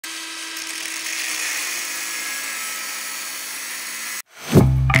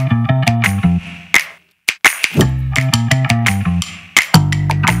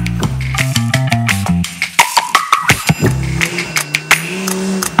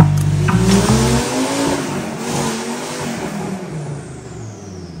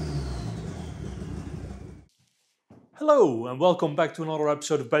and welcome back to another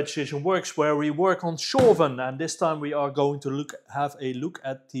episode of Bad Decision Works, where we work on Chauven, and this time we are going to have a look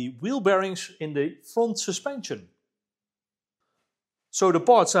at the wheel bearings in the front suspension. So the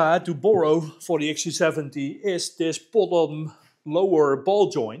parts I had to borrow for the XC70 is this bottom lower ball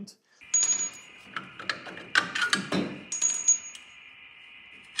joint.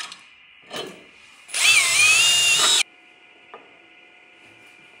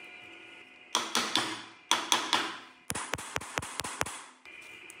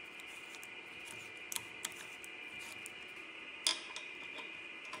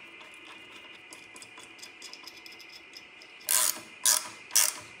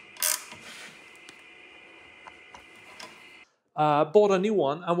 Bought a new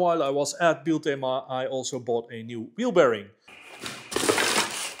one, and while I was at Biltema, I also bought a new wheel bearing.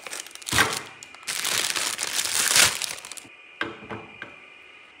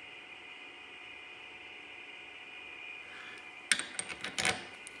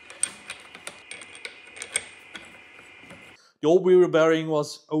 The old wheel bearing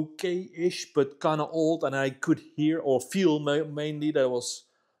was okay-ish, but kind of old, and I could hear or feel mainly that it was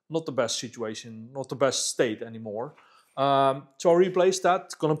not the best situation, not the best state anymore. So I replaced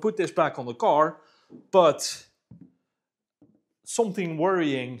that, gonna put this back on the car, but something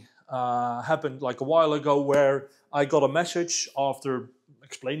worrying happened like a while ago, where I got a message after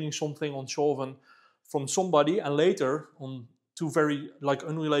explaining something on Chauven from somebody, and later on two very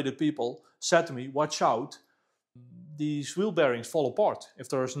unrelated people said to me, watch out, these wheel bearings fall apart if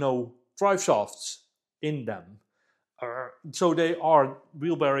there's no drive shafts in them. So they are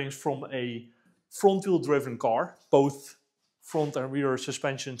wheel bearings from a front wheel driven car. Both front and rear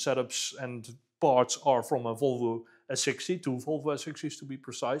suspension setups and parts are from a Volvo S60, two Volvo S60s to be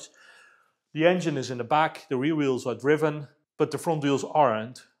precise. The engine is in the back, the rear wheels are driven, but the front wheels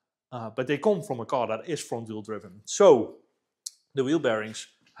aren't. But they come from a car that is front wheel driven. So the wheel bearings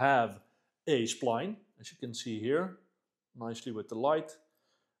have a spline, as you can see here, nicely with the light.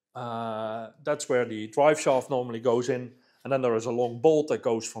 That's where the drive shaft normally goes in, and then there is a long bolt that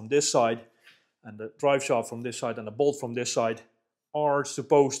goes from this side, and the drive shaft from this side and the bolt from this side are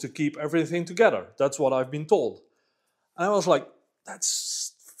supposed to keep everything together. That's what I've been told. And I was like, that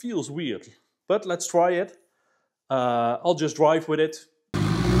feels weird, but let's try it. I'll just drive with it.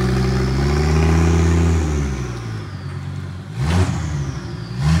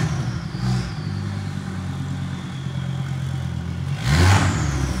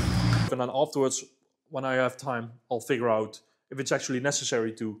 And then afterwards, when I have time, I'll figure out if it's actually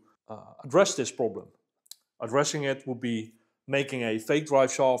necessary to address this problem. Addressing it would be making a fake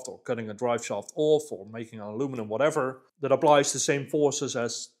drive shaft, or cutting a drive shaft off, or making an aluminum whatever that applies the same forces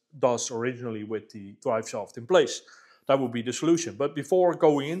as does originally with the drive shaft in place. That would be the solution. But before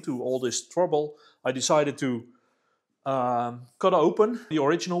going into all this trouble, I decided to cut open the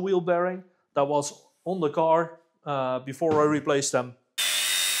original wheel bearing that was on the car before I replaced them.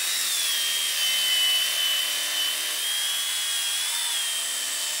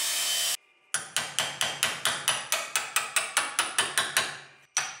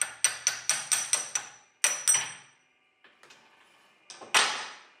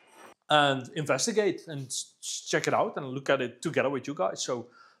 And investigate and check it out and look at it together with you guys. So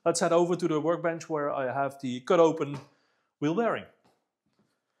let's head over to the workbench where I have the cut open wheel bearing.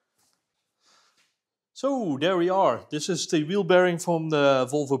 So there we are. This is the wheel bearing from the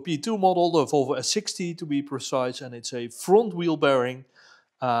Volvo P2 model, the Volvo S60 to be precise, and it's a front wheel bearing.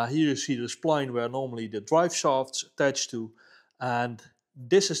 Here you see the spline where normally the drive shaft's attached to, and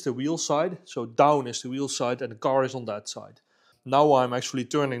this is the wheel side. So down is the wheel side and the car is on that side. Now I'm actually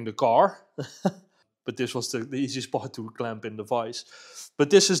turning the car, but this was the easiest part to clamp in the vise.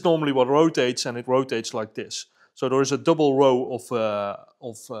 But this is normally what rotates, and it rotates like this. So there is a double row of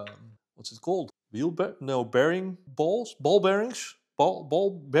what's it called? Bearing balls, ball bearings,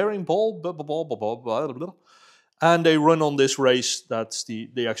 bearing ball, and they run on this race. That's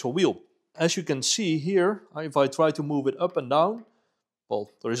the actual wheel. As you can see here, if I try to move it up and down,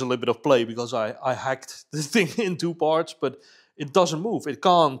 well, there is a little bit of play because I hacked the thing in two parts, but it doesn't move. It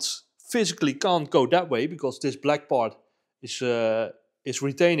physically can't go that way because this black part is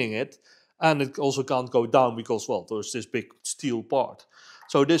retaining it, and it also can't go down because, well, there's this big steel part.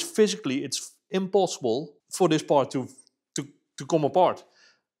 So this physically, it's impossible for this part to come apart.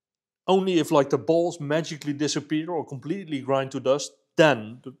 Only if like the balls magically disappear or completely grind to dust,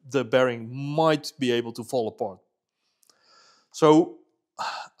 then the bearing might be able to fall apart. So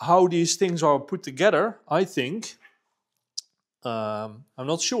how these things are put together, I think, I'm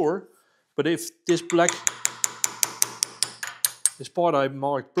not sure, but if this part I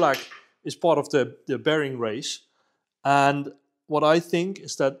marked black is part of the bearing race, And what I think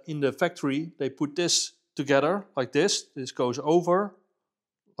is that in the factory, they put this together like this. This goes over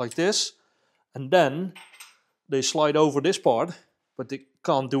like this. And then they slide over this part, but they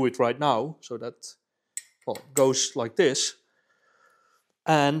can't do it right now. So that, well, goes like this.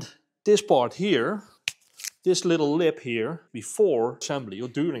 And this part here, this little lip here, before assembly or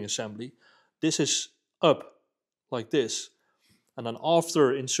during assembly, this is up like this. And then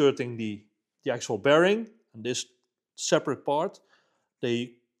after inserting the actual bearing and this separate part,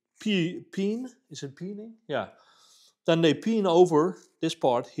 they peen, is it peening? Yeah. Then they peen over this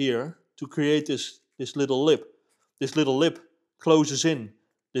part here to create this little lip. This little lip closes in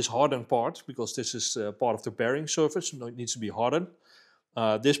this hardened part because this is part of the bearing surface, so it needs to be hardened.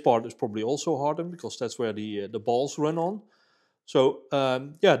 This part is probably also hardened because that's where the balls run on. So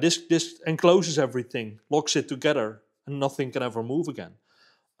yeah, this encloses everything, locks it together, and nothing can ever move again.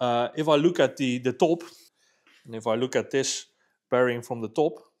 If I look at the top, and if I look at this bearing from the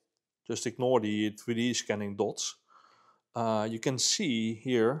top, just ignore the 3D scanning dots, you can see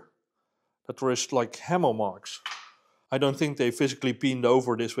here that there is like hammer marks. I don't think they physically peened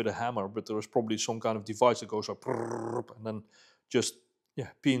over this with a hammer, but there is probably some kind of device that goes like and then just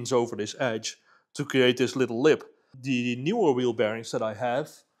peens over this edge to create this little lip. The newer wheel bearings that I have,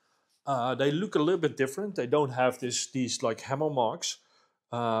 they look a little bit different. They don't have these like hammer marks,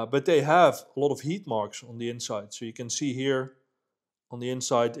 but they have a lot of heat marks on the inside. So you can see here on the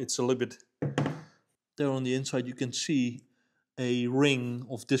inside, it's a little bit, there on the inside you can see a ring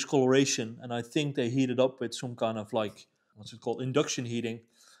of discoloration, and I think they heat it up with some kind of like, what's it called, induction heating,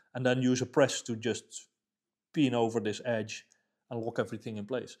 and then use a press to just peen over this edge and lock everything in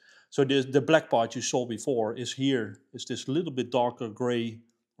place. So the black part you saw before is here, is this little bit darker gray,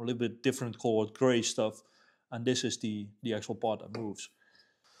 or a little bit different colored gray stuff, and this is the actual part that moves.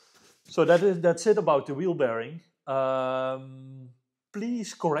 So that's it about the wheel bearing.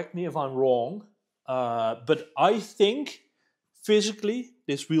 Please correct me if I'm wrong, but I think physically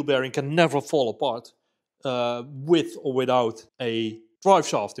this wheel bearing can never fall apart with or without a drive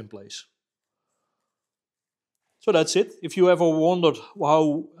shaft in place. So that's it. If you ever wondered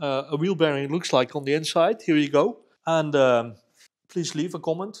how a wheel bearing looks like on the inside, here you go. And please leave a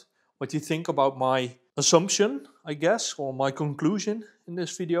comment what you think about my assumption, I guess, or my conclusion in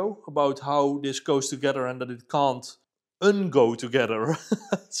this video about how this goes together and that it can't ungo together,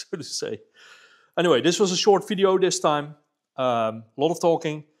 so to say. Anyway, this was a short video this time. A lot of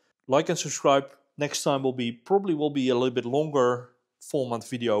talking. Like and subscribe. Next time probably will be a little bit longer format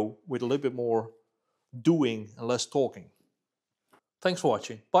video with a little bit more doing and less talking. Thanks for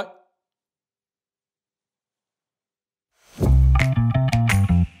watching. Bye.